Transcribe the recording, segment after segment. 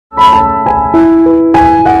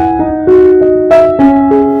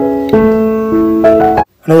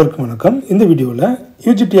அனைவருக்கும் வணக்கம். இந்த வீடியோவில்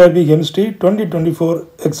UGTRB கெமிஸ்ட்ரி 2024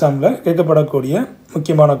 எக்ஸாமில் கேட்கப்படக்கூடிய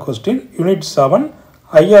முக்கியமான கொஸ்டின் யூனிட் 7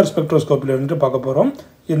 IR ஸ்பெக்ட்ரோஸ்கோப்பிலிருந்து பார்க்க போகிறோம்.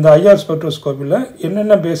 இந்த IR ஸ்பெக்ட்ரோஸ்கோப்பியில்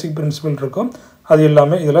என்னென்ன பேசிக் பிரின்சிபல் இருக்கோ அது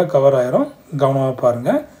எல்லாமே இதில் கவர் ஆயிரும். கவனமாக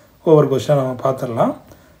பாருங்கள். ஒவ்வொரு கொஸ்டினை நம்ம பார்த்துடலாம்.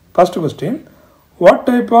 First question, what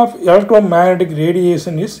type of electromagnetic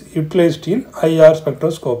radiation is utilised in IR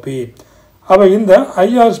spectroscopy? அப்போ இந்த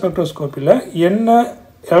IR ஸ்பெக்ட்ரோஸ்கோப்பியில் என்ன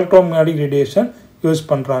எலக்ட்ரோமேக்னெட்டிக் ரேடியேஷன் யூஸ்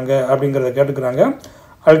பண்ணுறாங்க அப்படிங்கிறத கேட்டுக்கிறாங்க.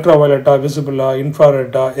 அல்ட்ரா வயலட்டா, விசிபிளா,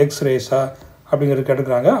 இன்ஃப்ராரெட்டா, எக்ஸ்ரேஸா அப்படிங்கிறத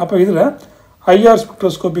கேட்டுக்கிறாங்க. அப்போ இதில் IR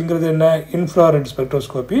ஸ்பெக்ட்ரோஸ்கோப்பிங்கிறது என்ன? Infrared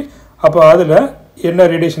spectroscopy. அப்போ அதில் என்ன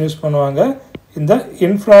ரேடியேஷன் யூஸ் பண்ணுவாங்க? இந்த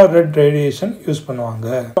இன்ஃப்ராரெட் ரேடியேஷன் யூஸ் பண்ணுவாங்க.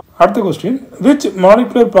 அடுத்த question, which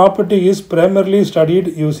molecular property is primarily studied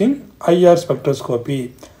using IR spectroscopy?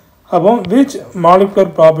 அப்போ விச்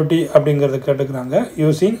மாலிகுலர் ப்ராப்பர்ட்டி அப்படிங்கிறத கேட்டுக்கிறாங்க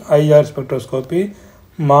using IR spectroscopy.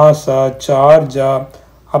 Maaza, Sharjah,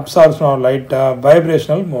 absorption of லைட்டா,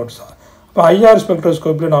 வைப்ரேஷனல் மோட்ஸா? இப்போ IR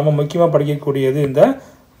ஸ்பெக்ட்ரோஸ்கோப்பில் நாம் முக்கியமாக படிக்கக்கூடியது இந்த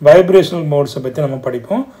வைப்ரேஷனல் மோட்ஸை பற்றி நம்ம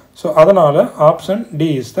படிப்போம். ஸோ அதனால் option D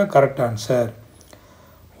is the correct answer.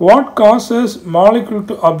 What causes molecule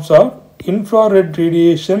to absorb infrared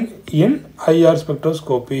radiation in IR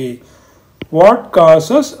spectroscopy? What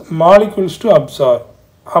causes molecules to absorb?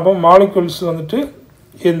 அப்போ மாலிகுல்ஸ் வந்துட்டு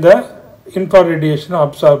இந்த இன்ஃப்ராரெட் ரேடியேஷனை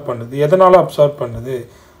அப்சார்ப் பண்ணுது. எதனால் அப்சார்ப் பண்ணுது?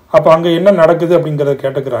 அப்போ அங்கே என்ன நடக்குது அப்படிங்கிறத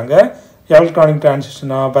கேட்டுக்கிறாங்க. எலக்ட்ரானிக்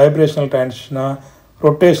டிரான்சிஷனா, வைப்ரேஷனல் டிரான்சிஷனா,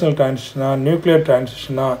 ரொட்டேஷனல் டிரான்சிஷனா, நியூக்ளியர்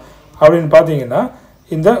டிரான்சிஷனா அப்படின்னு பார்த்தீங்கன்னா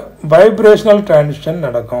இந்த வைப்ரேஷனல் டிரான்சிஷன்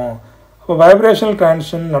நடக்கும். அப்போ வைப்ரேஷனல்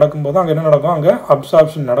டிரான்சிஷன் நடக்கும்போது அங்கே என்ன நடக்கும்? அங்கே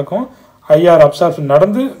அப்சார்ப்ஷன் நடக்கும். IR அப்சார்ப்ஷன்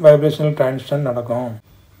நடந்து வைப்ரேஷனல் டிரான்சிஷன் நடக்கும்.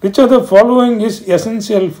 Which of the following is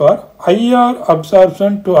essential for IR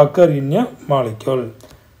absorption to occur in a molecule?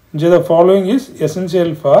 Which of the following is essential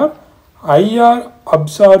for IR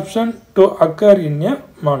absorption to occur in a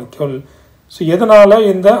molecule? So எதனால்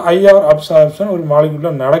இந்த IR absorption ஒரு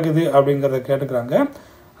மாலிகுலில் நடக்குது அப்படிங்கிறத கேட்டுக்கிறாங்க.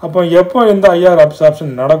 அப்போ எப்போ இந்த IR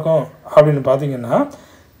absorption நடக்கும் அப்படின்னு பார்த்தீங்கன்னா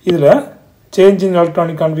இதில் change in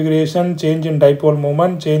electronic configuration, change in dipole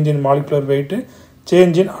moment, change in molecular wait,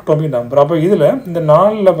 change in atomic number. அப்போ இதில் இந்த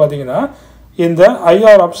நாளில் பார்த்தீங்கன்னா இந்த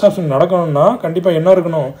IR அப்சார்ப்ஷன் நடக்கணும்னா கண்டிப்பாக என்ன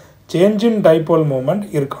இருக்கணும்? சேஞ்ச் இன் டைபோல் மூமெண்ட்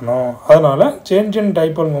இருக்கணும். அதனால் change in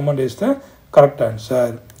dipole moment is the correct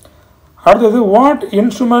answer. அடுத்தது, what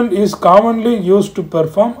instrument is commonly use to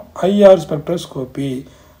perform IR spectroscopy?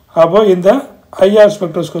 அப்போ இந்த IR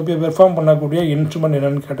ஸ்பெக்ட்ரோஸ்கோப்பியை பெர்ஃபார்ம் பண்ணக்கூடிய இன்ஸ்ட்ருமெண்ட்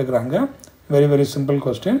என்னென்னு கேட்டுக்கிறாங்க. Very very simple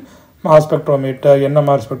question. Mass spectrometer,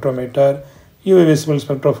 NMR spectrometer, UV visible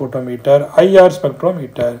spectrophotometer, IR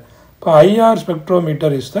spectrometer. இப்போ IR spectrometer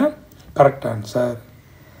is the correct answer.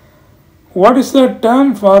 What is the term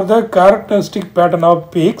for the characteristic pattern of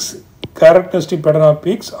peaks? Characteristic pattern of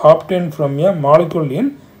peaks obtained from a molecule in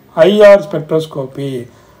IR spectroscopy.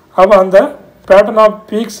 அப்போ அந்த pattern of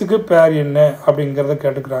peaksக்கு பேர் என்ன அப்படிங்கிறத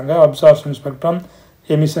கேட்டுக்கிறாங்க. Absorption spectrum,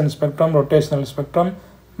 emission spectrum, rotational spectrum,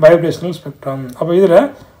 vibrational spectrum. அப்போ இதில்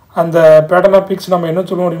அந்த pattern of peaks நம்ம என்ன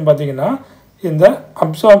சொல்லுவோம் அப்படின்னு பார்த்தீங்கன்னா இந்த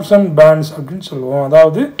அப்சார்ப்ஷன் பேண்ட்ஸ் அப்படின்னு சொல்லுவோம்.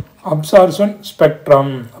 அதாவது அப்சார்ப்ஷன்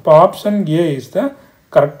ஸ்பெக்ட்ரம். அப்போ option A is the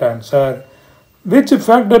correct answer. Which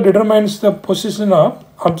factor determines the position of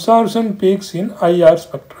absorption peaks in IR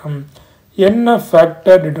spectrum? என்ன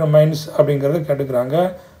ஃபேக்டர் டிட்டர்மைன்ஸ் அப்படிங்கிறத கேட்டுக்கிறாங்க.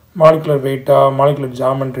 மாலிகுலர் வெயிட்டா, மாலிகுலர்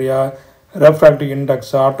ஜாமெண்ட்ரியா, ரெஃப்ராக்டிவ்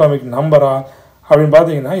இண்டெக்ஸா, அட்டாமிக் நம்பரா அப்படின்னு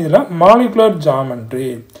பார்த்தீங்கன்னா இதில் மாலிகுலர்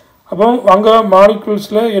ஜாமெண்ட்ரி. அப்போ அங்கே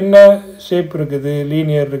மாலிகுல்ஸில் என்ன ஷேப் இருக்குது?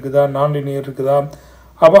 லீனியர் இருக்குதா, நான் லீனியர் இருக்குதா?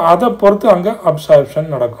 அப்போ அதை பொறுத்து அங்கே அப்சார்ப்ஷன்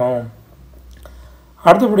நடக்கும்.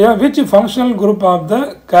 அடுத்தபடியாக, which functional group of the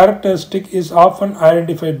characteristic is often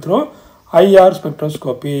identified through IR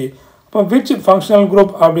spectroscopy? அப்போ விச் ஃபங்க்ஷனல்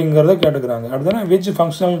குரூப் அப்படிங்கிறத கேட்டுக்கிறாங்க. அடுத்தது, which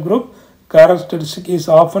functional group characteristic is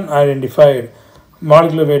often identified?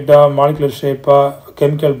 Molecular வெயிட்டா, மாலிகுலர் ஷேப்பா,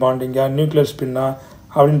 கெமிக்கல் பாண்டிங்கா, நியூக்ளியர் ஸ்பின்னா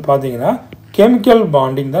அப்படின்னு பார்த்தீங்கன்னா கெமிக்கல்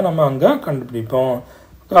பாண்டிங் தான் நம்ம அங்கே கண்டுபிடிப்போம்.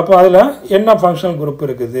 அப்போ அதில் என்ன ஃபங்க்ஷனல் குரூப்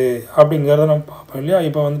இருக்குது அப்படிங்கிறத நம்ம பார்ப்போம் இல்லையா?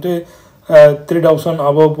 இப்போ வந்துட்டு 3000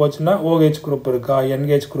 அபவ் போச்சுன்னா OH குரூப் இருக்கா,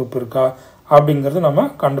 NH குரூப் இருக்கா அப்படிங்கிறத நம்ம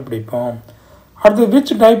கண்டுபிடிப்போம். அடுத்து,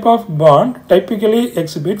 which type of bond typically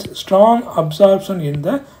exhibits strong absorption in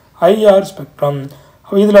the IR spectrum?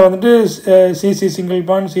 அப்போ இதில் வந்துட்டு CC single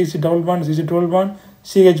bond, CC double bond, CC twelve bond,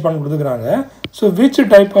 CH bond கொடுத்துக்கிறாங்க. So which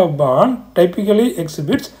type of bond typically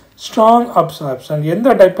exhibits strong absorption? எந்த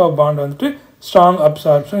type of bond வந்துட்டு strong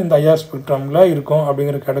absorption இந்த IR ஸ்பெக்ட்ரமில் இருக்கும்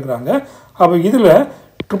அப்படிங்கிற கேட்டுக்கிறாங்க. அப்போ இதில்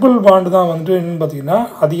ட்ரிபிள் பாண்டு தான் வந்துட்டு என்னென்னு பார்த்தீங்கன்னா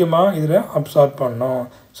அதிகமாக இதில் அப்சார்ப் பண்ணணும்.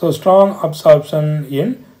 ஸோ ஸ்ட்ராங் அப்சார்ப்ஷன்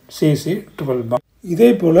இன் CC ட்ரிபிள் பாண்ட். இதே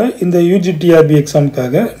போல் இந்த UGTRB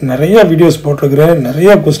எக்ஸாமுக்காக நிறைய வீடியோஸ் போட்டிருக்கிறேன்.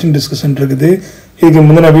 நிறைய கொஸ்டின் டிஸ்கஷன் இருக்குது. இதுக்கு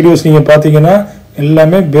முந்தின வீடியோஸ் நீங்கள் பார்த்தீங்கன்னா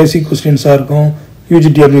எல்லாமே பேசிக் கொஸ்டின்ஸாக இருக்கும்.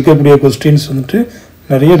 UGTRB இருக்கக்கூடிய கொஸ்டின்ஸ் வந்துட்டு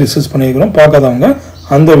நிறைய டிஸ்கஸ் பண்ணியிருக்கிறோம். பார்க்காதவங்க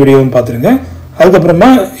அந்த வீடியோவும் பார்த்துருங்க. அதுக்கப்புறமா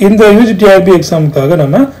இந்த UGTRB எக்ஸாமுக்காக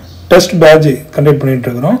நம்ம டெஸ்ட் பேட்ச் கண்டக்ட் பண்ணிகிட்டு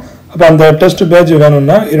இருக்கிறோம். அப்போ அந்த டெஸ்ட் பேட்ச்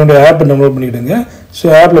வேணும்னா என்னுடைய ஆப்பை டவுன்லோட் பண்ணிவிடுங்க. ஸோ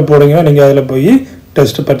ஆப்பில் போட்டிங்கன்னா நீங்கள் அதில் போய்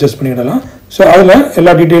டெஸ்ட்டு பர்ச்சேஸ் பண்ணிவிடலாம். ஸோ அதில்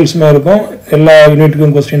எல்லா டீட்டெயில்ஸுமே இருக்கும். எல்லா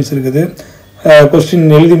யூனிட்டுக்கும் கொஸ்டின்ஸ் இருக்குது. கொஸ்டின்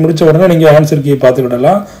எழுதி முடித்த உடனே நீங்கள் ஆன்சர் கீ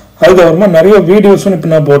பார்த்துக்கிடலாம். அதுக்கப்புறமா நிறைய வீடியோஸும் இப்போ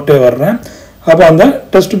நான் போட்டே வர்றேன். அப்போ அந்த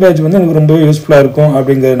டெஸ்ட் பேட்ச் வந்து எனக்கு ரொம்பவே யூஸ்ஃபுல்லாக இருக்கும்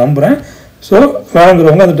அப்படிங்கிறத நம்புகிறேன். ஸோ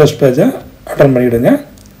வேணுங்கிறவங்க அந்த டெஸ்ட் பேட்சை அட்டன் பண்ணிவிடுங்க.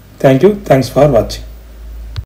 தேங்க்யூ. தேங்க்ஸ் ஃபார் வாட்சிங்.